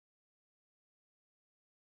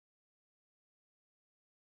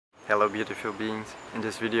Hello beautiful beings. In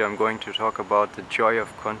this video I'm going to talk about the joy of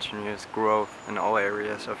continuous growth in all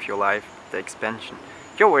areas of your life, the expansion.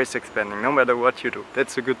 You're always expanding, no matter what you do.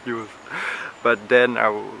 That's a good news. But then I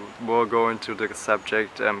will go into the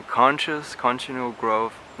subject conscious, continual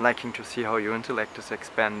growth, liking to see how your intellect is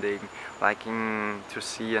expanding, liking to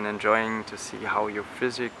see and enjoying to see how your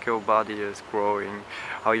physical body is growing,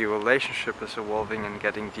 how your relationship is evolving and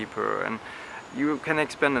getting deeper, and you can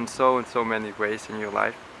expand in so many ways in your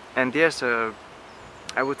life. And there's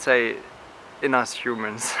I would say, in us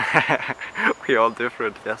humans, we're all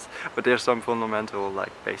different, yes, but there's some fundamental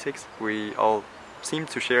like basics we all seem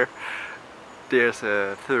to share. There's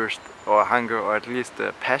a thirst or hunger, or at least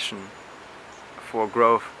a passion for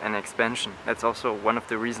growth and expansion. That's also one of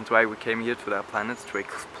the reasons why we came here to that planet, to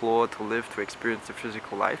explore, to live, to experience the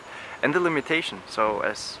physical life and the limitation. So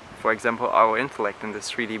as for example, our intellect in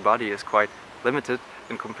this 3D body is quite limited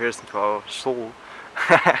in comparison to our soul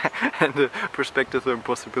and the perspectives and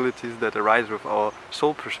possibilities that arise with our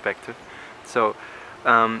soul perspective. So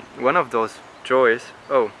one of those joys,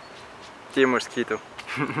 oh dear mosquito.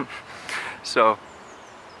 So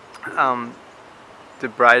the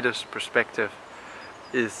brightest perspective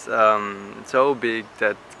is so big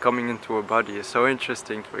that coming into a body is so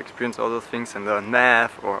interesting to experience all those things and learn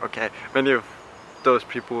math, or okay, many of those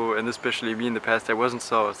people, and especially me in the past, I wasn't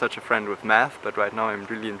such a friend with math, but right now I'm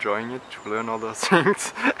really enjoying it, to learn all those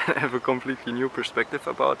things and have a completely new perspective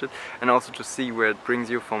about it, and also to see where it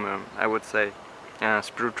brings you from a, I would say,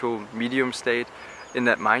 spiritual medium state in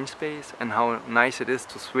that mind space, and how nice it is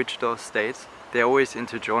to switch those states. They're always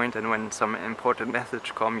interjoined, and when some important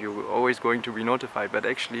message comes, you're always going to be notified, but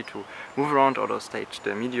actually to move around all those states,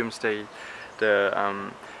 the medium state,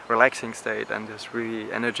 the relaxing state, and this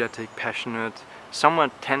really energetic, passionate,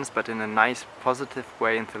 somewhat tense but in a nice positive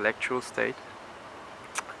way intellectual state,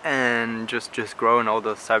 and just grow in all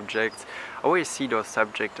those subjects. Always see those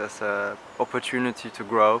subjects as an opportunity to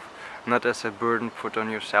grow, not as a burden put on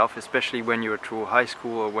yourself, especially when you're through high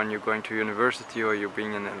school, or when you're going to university, or you're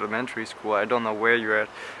being in elementary school. I don't know where you're at,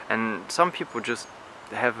 and some people just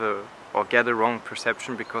have or get a wrong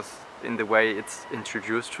perception because in the way it's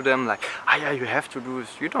introduced to them, like, ah yeah, you have to do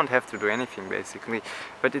this. You don't have to do anything basically,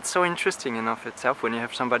 but it's so interesting enough itself when you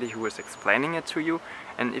have somebody who is explaining it to you.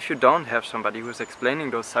 And if you don't have somebody who is explaining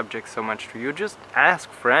those subjects so much to you, just ask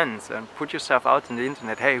friends and put yourself out in the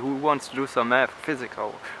internet. Hey, who wants to do some math,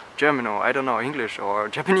 physical, German, or I don't know, English or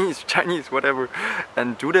Japanese, Chinese, whatever,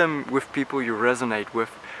 and do them with people you resonate with,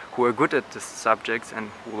 who are good at the subjects and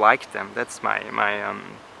who like them. That's my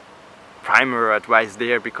primary advice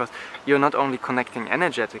there, because you're not only connecting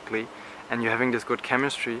energetically and you're having this good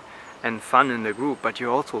chemistry and fun in the group, but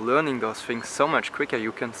you're also learning those things so much quicker.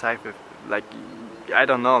 You can cipher, like, I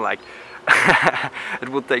don't know, like it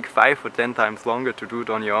would take 5 or 10 times longer to do it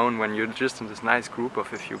on your own. When you're just in this nice group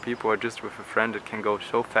of a few people, or just with a friend, it can go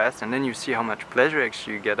so fast, and then you see how much pleasure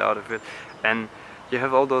actually you get out of it, and you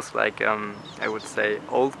have all those, like, I would say,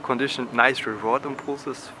 old conditioned nice reward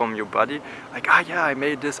impulses from your body, like, ah yeah, I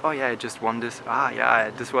made this, oh yeah, I just won this, ah yeah,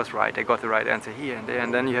 this was right, I got the right answer here and there,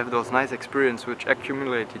 and then you have those nice experiences which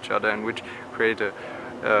accumulate each other and which create a,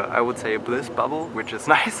 I would say, a bliss bubble, which is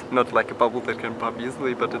nice, not like a bubble that can pop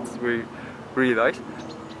easily, but it's really, really nice.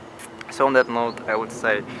 So on that note, I would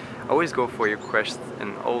say, always go for your quest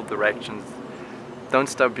in all directions. Don't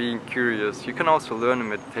stop being curious. You can also learn in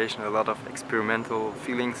meditation a lot of experimental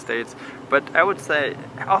feeling states, but I would say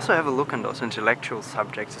also have a look on those intellectual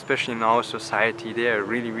subjects, especially in our society. They are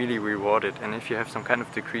really rewarded, and if you have some kind of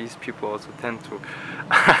degrees, people also tend to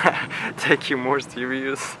take you more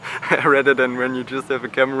serious rather than when you just have a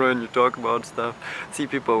camera and you talk about stuff. See,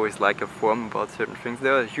 people always like a form about certain things.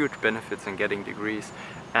 There are huge benefits in getting degrees,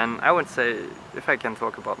 and I would say, if I can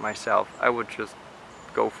talk about myself, I would just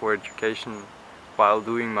go for education while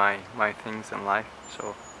doing my things in life.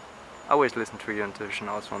 So always listen to your intuition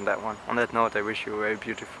also on that one. On that note, I wish you a very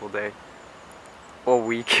beautiful day, or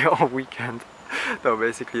week, or weekend. No,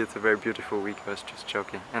 basically it's a very beautiful week. I was just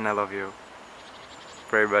joking, and I love you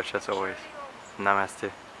very much as always.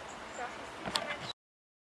 Namaste.